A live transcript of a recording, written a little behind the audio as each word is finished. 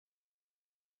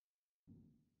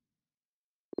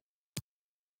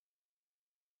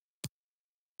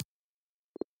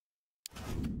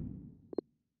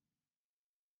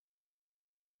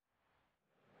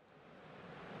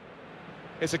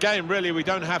It's a game, really, we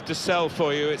don't have to sell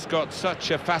for you. It's got such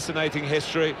a fascinating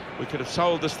history. We could have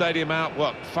sold the stadium out,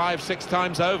 what, 5-6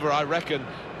 times over, I reckon.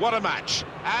 What a match.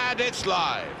 And it's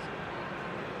live.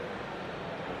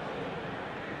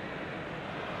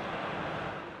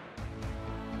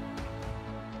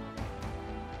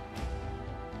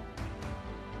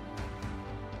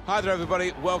 Hi there,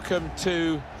 everybody. Welcome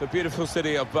to the beautiful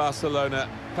city of Barcelona.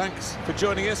 Thanks for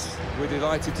joining us. We're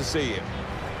delighted to see you.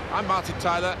 I'm Martin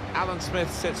Tyler. Alan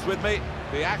Smith sits with me.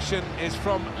 The action is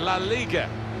from La Liga.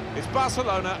 It's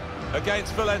Barcelona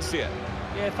against Valencia.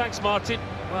 Yeah, thanks, Martin.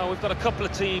 Well, we've got a couple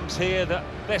of teams here that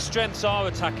their strengths are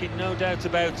attacking, no doubt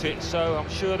about it. So I'm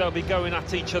sure they'll be going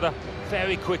at each other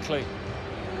very quickly.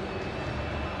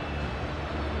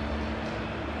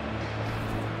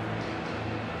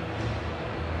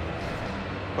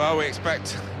 Well, we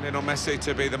expect Lionel Messi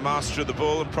to be the master of the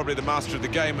ball and probably the master of the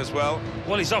game as well.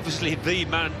 Well, he's obviously the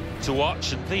man to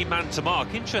watch and the man to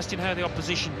mark. Interesting how the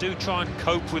opposition do try and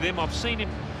cope with him. I've seen him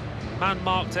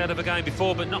man-marked out of a game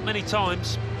before, but not many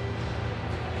times.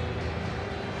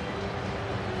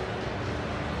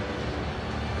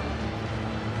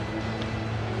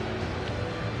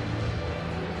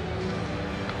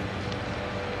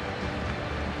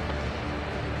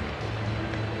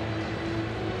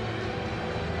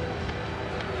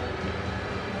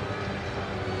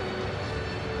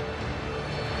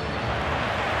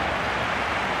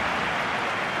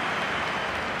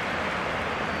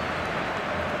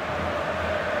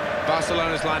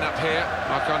 Barcelona's line-up here.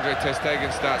 Marc-Andre ter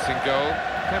Stegen starts in goal.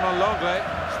 Clement Lenglet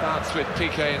starts with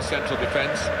Piqué in central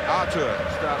defence. Arthur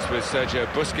starts with Sergio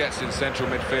Busquets in central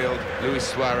midfield. Luis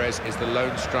Suarez is the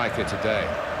lone striker today.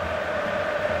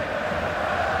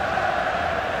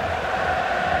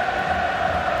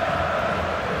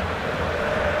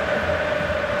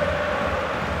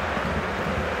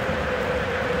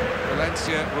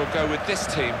 Valencia will go with this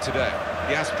team today.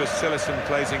 Jasper Cillessen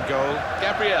plays in goal.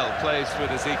 Gabriel plays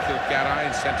with Ezekiel Garay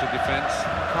in central defence.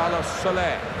 Carlos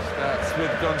Soler starts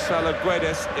with Gonzalo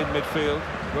Guedes in midfield.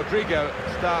 Rodrigo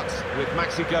starts with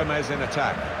Maxi Gomez in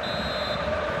attack.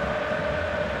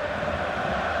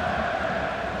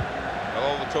 Well,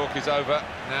 all the talk is over.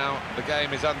 Now the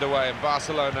game is underway and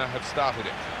Barcelona have started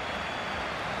it.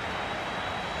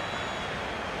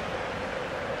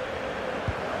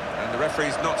 And the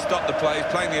referee's not stopped the play.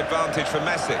 He's playing the advantage for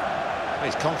Messi.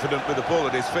 He's confident with the ball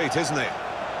at his feet, isn't he?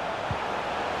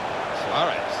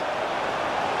 Suarez.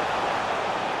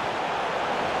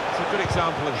 It's a good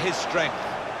example of his strength.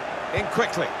 In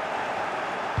quickly.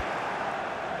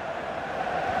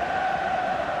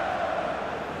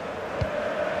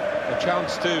 A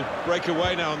chance to break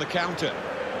away now on the counter.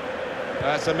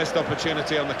 That's a missed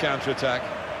opportunity on the counter-attack.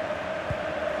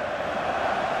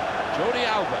 Jordi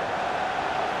Alba.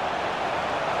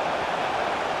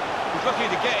 Looking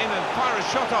to get in and fire a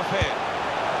shot off here.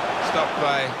 Stopped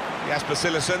by Jasper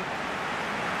Cillessen.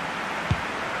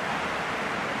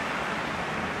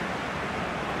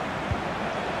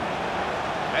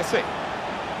 Messi.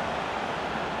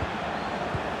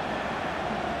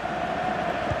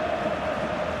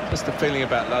 Just the feeling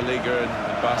about La Liga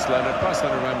and Barcelona.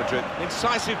 Barcelona, Real Madrid.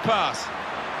 Incisive pass.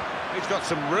 He's got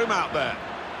some room out there.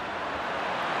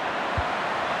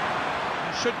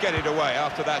 He should get it away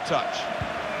after that touch.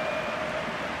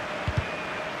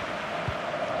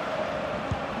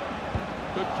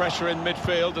 Good pressure in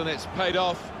midfield, and it's paid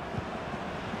off.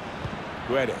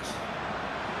 Guedes.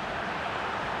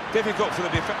 Difficult for the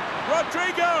defence.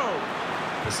 Rodrigo!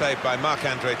 The save by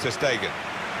Marc-Andre ter Stegen.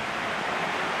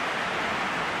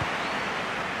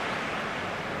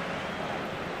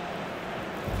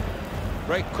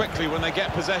 Break quickly when they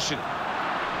get possession.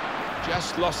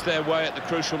 Just lost their way at the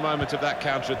crucial moment of that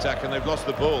counter-attack, and they've lost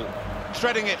the ball.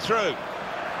 Threading it through.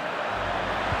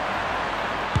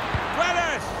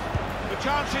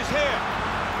 Chance is here,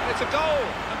 and it's a goal,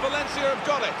 and Valencia have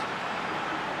got it.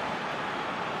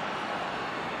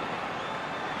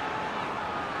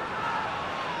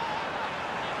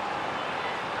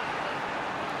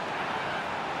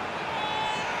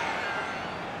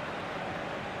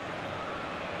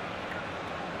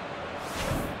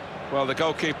 Well, the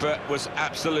goalkeeper was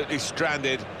absolutely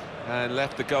stranded and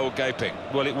left the goal gaping.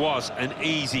 Well, it was an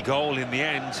easy goal in the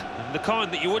end, and the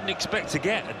kind that you wouldn't expect to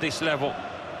get at this level.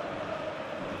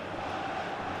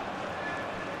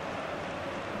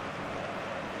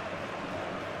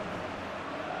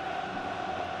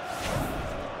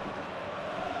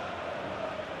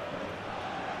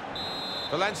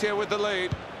 Valencia with the lead.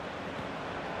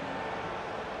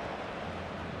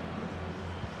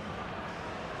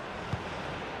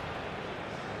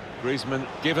 Griezmann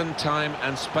given time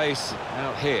and space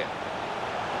out here.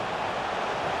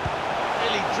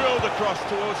 Really drilled across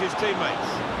towards his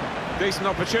teammates. Decent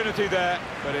opportunity there,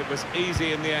 but it was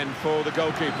easy in the end for the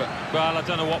goalkeeper. Well, I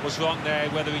don't know what was wrong there,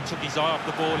 whether he took his eye off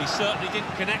the ball. He certainly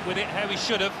didn't connect with it how he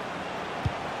should have.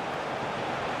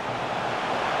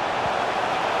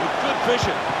 With good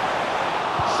vision.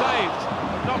 Saved,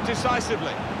 but not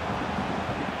decisively.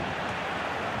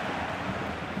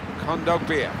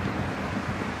 Kondogbia.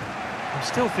 I'm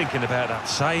still thinking about that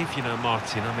save, you know,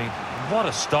 Martin. I mean, what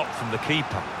a stop from the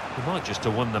keeper. He might just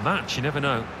have won the match, you never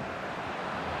know.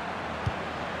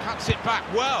 Cuts it back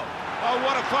well. Oh,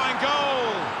 what a fine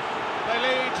goal! They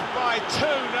lead by 2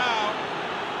 now.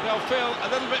 They'll feel a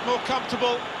little bit more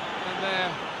comfortable, and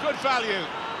they're good value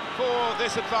for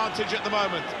this advantage at the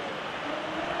moment.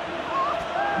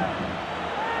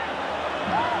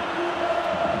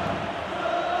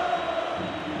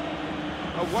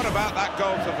 Oh, what about that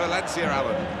goal for Valencia,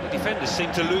 Alan? The defenders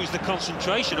seem to lose the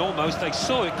concentration almost. They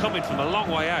saw it coming from a long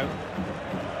way out.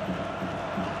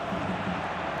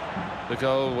 The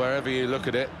goal, wherever you look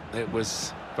at it, it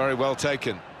was very well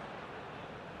taken.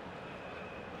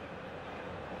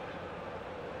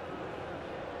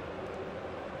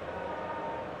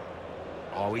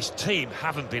 Oh, his team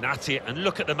haven't been at it, and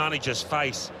look at the manager's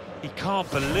face. He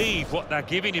can't believe what they're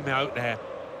giving him out there.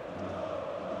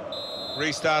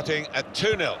 Restarting at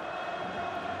 2-0.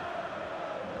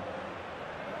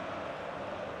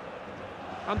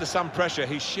 Under some pressure,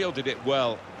 he shielded it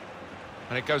well.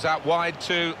 And it goes out wide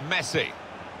to Messi.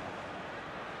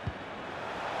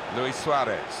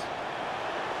 Suarez.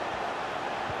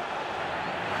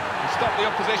 He stopped the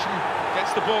opposition,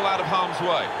 gets the ball out of harm's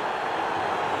way.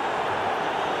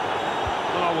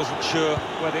 Well, I wasn't sure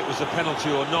whether it was a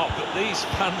penalty or not, but these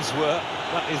fans were.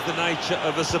 That is the nature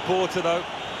of a supporter, though.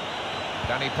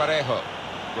 Dani Parejo.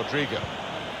 Rodrigo.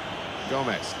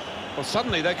 Gomez. Well,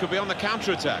 suddenly they could be on the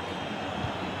counter-attack.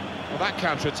 Well, that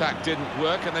counter-attack didn't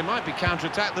work, and they might be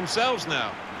counter-attacked themselves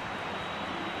now.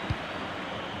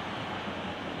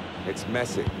 It's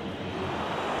Messi.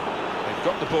 They've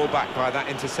got the ball back by that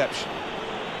interception.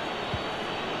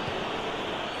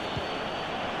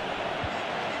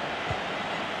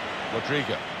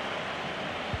 Rodrigo.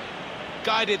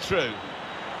 Guided through.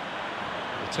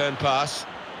 Return pass.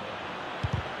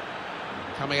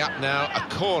 Coming up now, a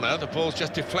corner. The ball's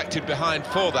just deflected behind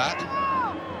for that.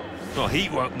 Well, he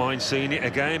won't mind seeing it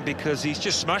again because he's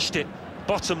just smashed it.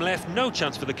 Bottom left, no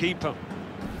chance for the keeper.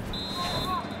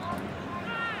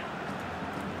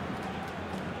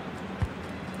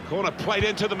 Corner played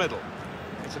into the middle.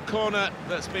 It's a corner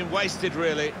that's been wasted,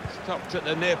 really. Stopped at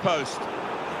the near post.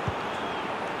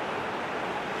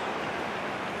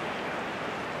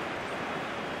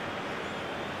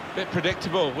 Bit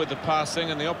predictable with the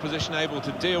passing and the opposition able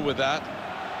to deal with that.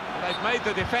 They've made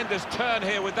the defenders turn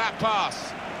here with that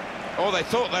pass. Oh, they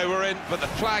thought they were in, but the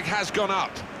flag has gone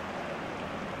up.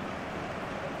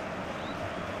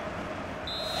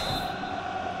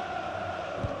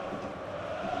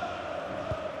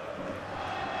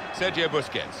 Sergio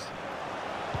Busquets.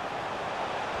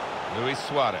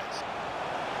 Suarez.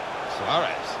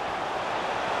 Suarez.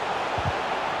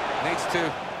 Needs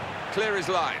to clear his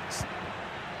lines.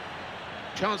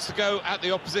 Chance to go at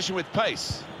the opposition with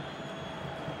pace.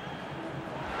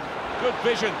 Good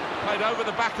vision, played over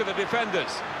the back of the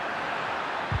defenders.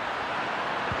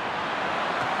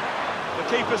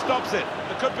 The keeper stops it.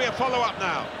 There could be a follow-up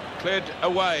now. Cleared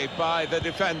away by the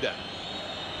defender.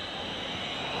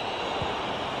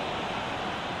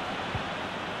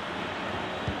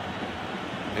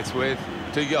 It's with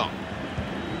De Jong.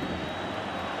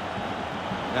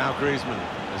 Now Griezmann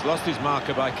has lost his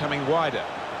marker by coming wider.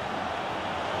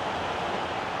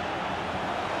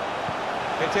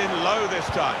 Hit in low this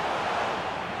time.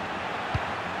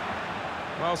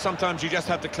 Well, sometimes you just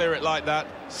have to clear it like that.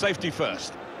 Safety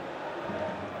first.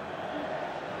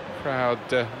 Crowd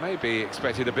maybe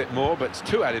expected a bit more, but it's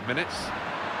 2 added minutes.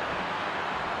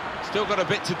 Still got a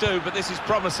bit to do, but this is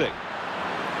promising.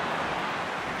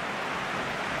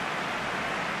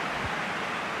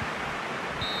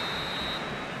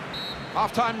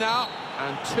 Half-time now,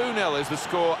 and 2-0 is the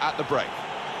score at the break.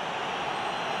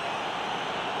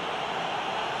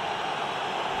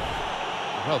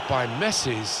 Well, by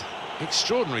Messi's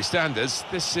extraordinary standards,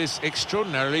 this is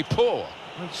extraordinarily poor.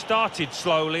 He started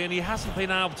slowly and he hasn't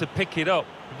been able to pick it up.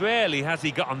 Rarely has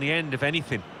he got on the end of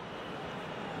anything.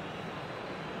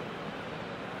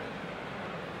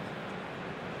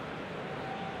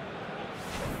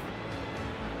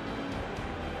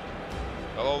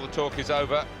 Well, all the talk is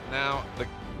over. Now the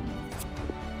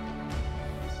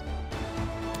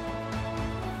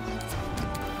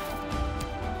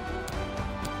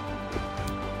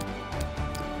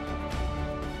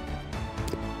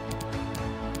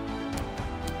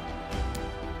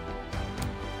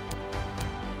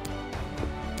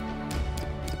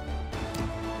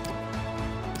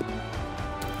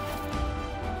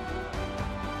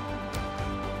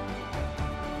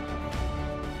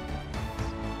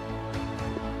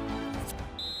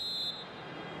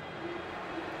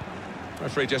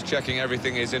Referee just checking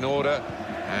everything is in order,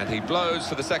 and he blows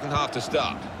for the second half to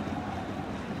start.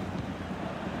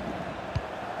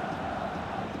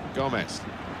 Gomez.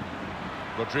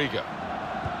 Rodrigo.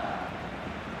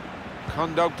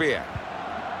 Kondogbia.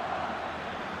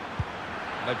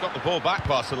 They've got the ball back,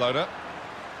 Barcelona.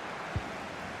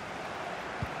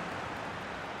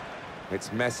 It's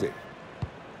Messi.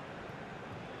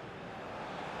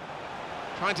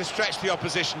 Trying to stretch the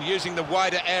opposition, using the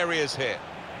wider areas here.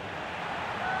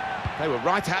 They were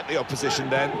right at the opposition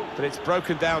then, but it's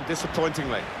broken down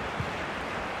disappointingly.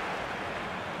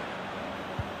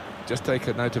 Just take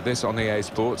a note of this on EA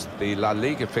Sports, the La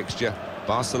Liga fixture.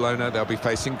 Barcelona, they'll be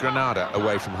facing Granada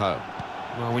away from home.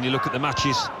 Well, when you look at the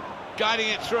matches... Guiding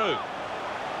it through.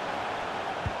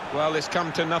 Well, it's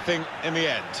come to nothing in the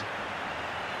end.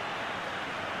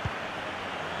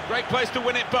 Great place to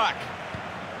win it back.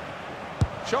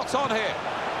 Shots on here.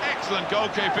 Excellent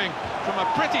goalkeeping from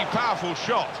a pretty powerful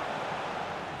shot.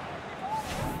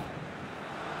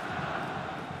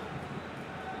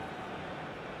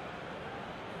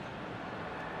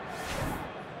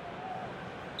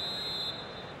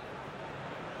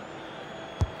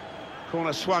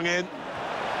 Corner swung in.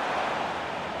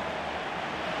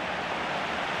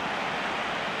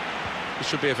 This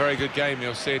should be a very good game.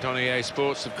 You'll see it on EA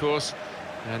Sports, of course.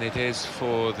 And it is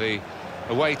for the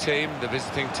away team, the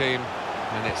visiting team,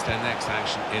 and it's their next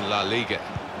action in La Liga.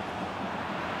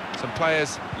 Some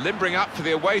players limbering up for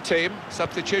the away team.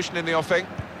 Substitution in the offing.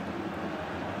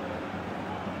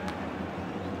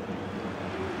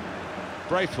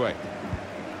 Braithwaite.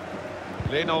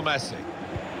 Lionel Messi.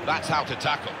 That's how to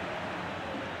tackle.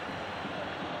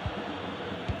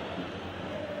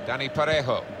 Dani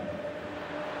Parejo.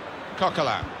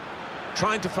 Coquelin.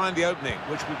 Trying to find the opening,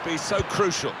 which would be so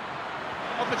crucial.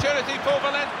 Opportunity for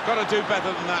Valencia. Got to do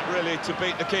better than that, really, to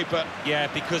beat the keeper. Yeah,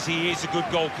 because he is a good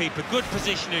goalkeeper. Good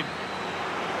positioning.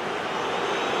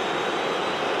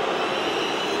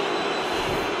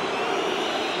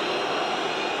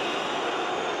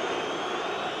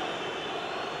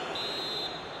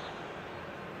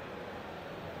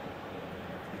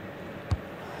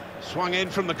 Swung in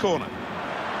from the corner.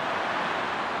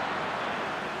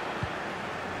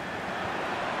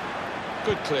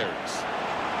 Good clearance.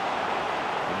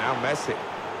 And now Messi.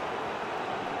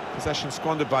 Possession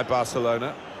squandered by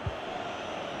Barcelona.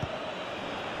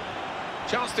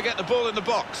 Chance to get the ball in the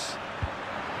box.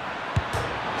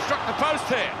 Struck the post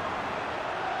here.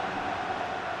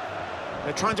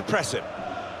 They're trying to press him.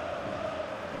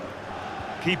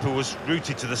 Keeper was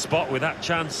rooted to the spot with that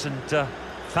chance, and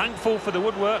thankful for the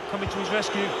woodwork coming to his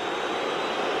rescue.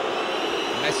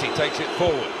 Messi takes it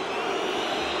forward.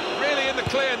 Really in the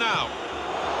clear now.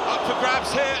 Up for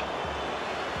grabs here.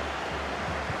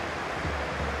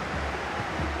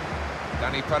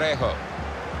 Dani Parejo.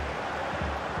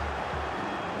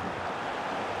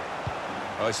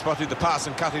 Oh, he spotted the pass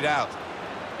and cut it out.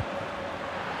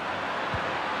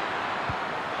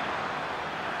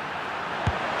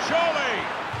 Surely!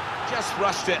 Just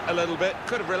rushed it a little bit.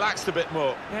 Could have relaxed a bit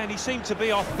more. Yeah, and he seemed to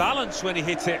be off balance when he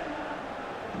hit it.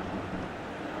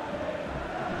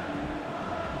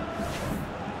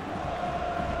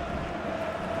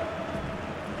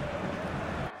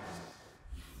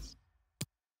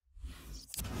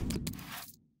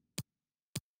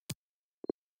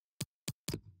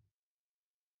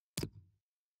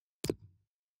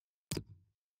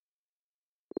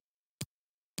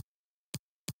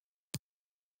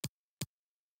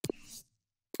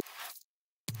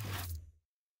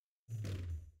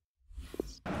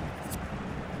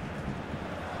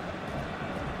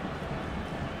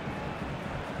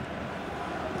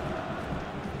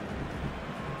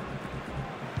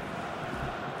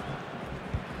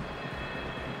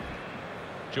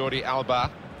 Jordi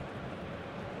Alba.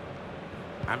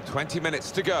 And 20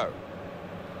 minutes to go.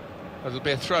 It'll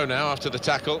be a throw now after the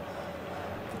tackle.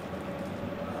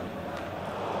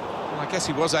 Well, I guess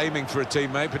he was aiming for a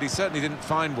teammate, but he certainly didn't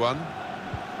find one.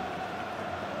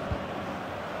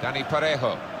 Dani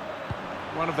Parejo.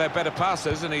 One of their better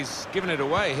passers, and he's given it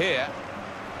away here.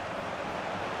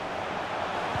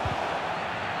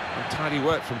 And tidy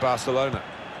work from Barcelona.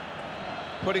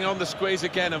 Putting on the squeeze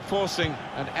again and forcing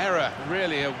an error,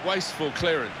 really a wasteful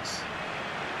clearance.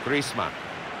 Griezmann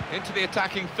into the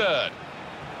attacking third.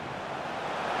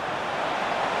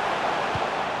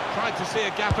 Tried to see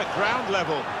a gap at ground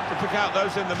level to pick out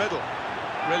those in the middle.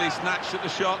 Really snatched at the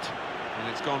shot, and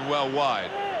it's gone well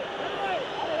wide.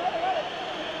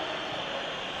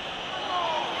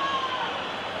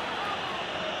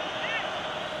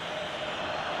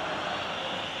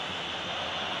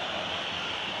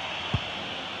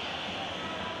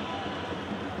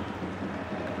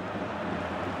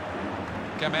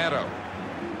 Gamero.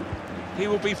 He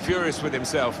will be furious with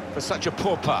himself for such a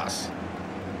poor pass.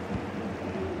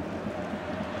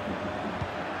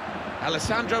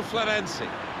 Alessandro Florenzi.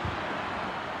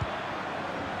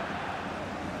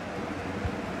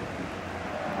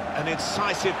 An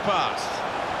incisive pass.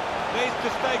 Needs to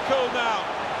stay cool now.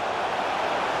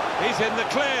 He's in the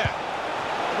clear.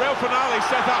 Real finale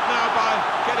set up now by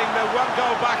getting the one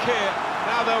goal back here.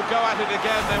 Now they'll go at it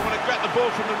again. They want to get the ball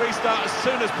from the restart as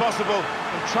soon as possible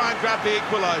and try and grab the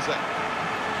equaliser.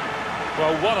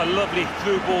 Well, what a lovely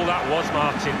through ball that was,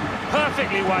 Martin.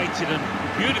 Perfectly weighted and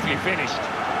beautifully finished.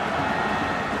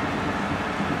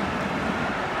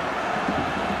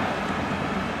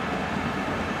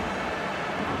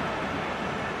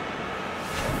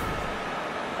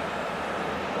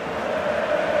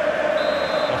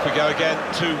 Off we go again,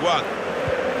 2-1.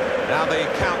 Now the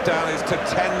countdown is to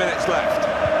 10 minutes left.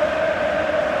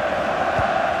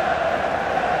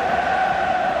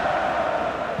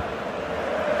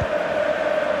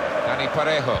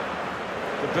 Parejo.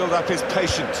 The build-up is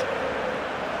patient.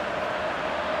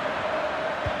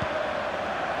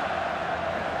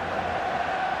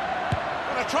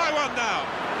 Gonna try one now.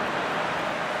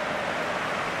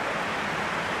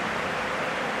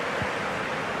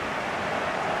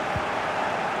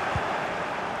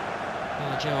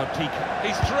 Oh, Gerard Piqué.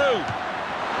 He's through.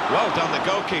 Well done, the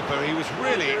goalkeeper. He was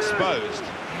really exposed.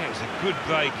 Yeah, it was a good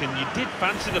break, and you did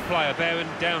fancy the player bearing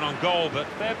down on goal, but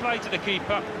fair play to the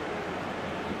keeper.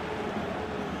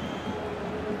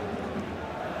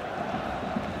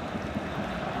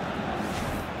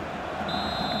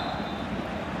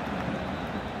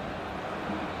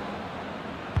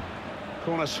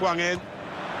 Corner swung in.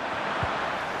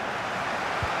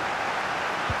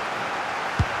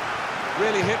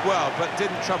 Really hit well, but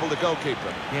didn't trouble the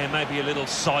goalkeeper. Yeah, maybe a little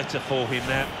sighter for him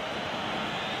now.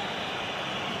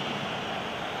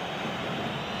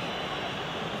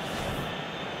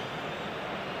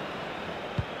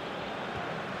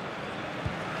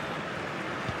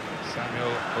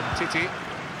 Samuel Umtiti.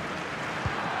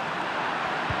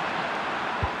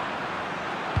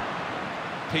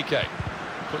 Piqué.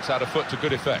 Puts out a foot to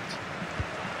good effect.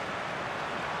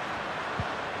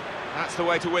 That's the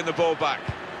way to win the ball back.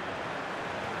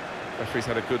 Referee's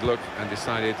had a good look and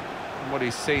decided on what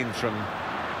he's seen from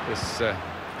this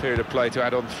period of play to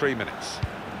add on 3 minutes.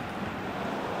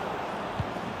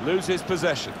 Loses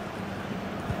possession.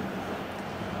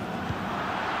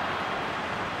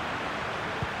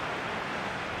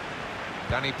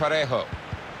 Dani Parejo.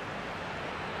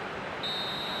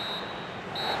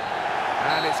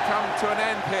 And it's come to an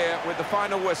end here with the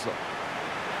final whistle.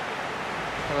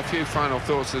 Well, a few final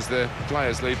thoughts as the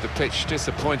players leave the pitch.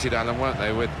 Disappointed, Alan, weren't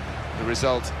they, with the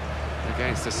result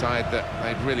against a side that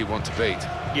they'd really want to beat?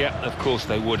 Yeah, of course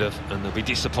they would have, and there'll be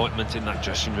disappointment in that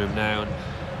dressing room now. And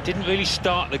didn't really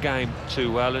start the game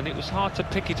too well, and it was hard to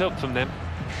pick it up from them.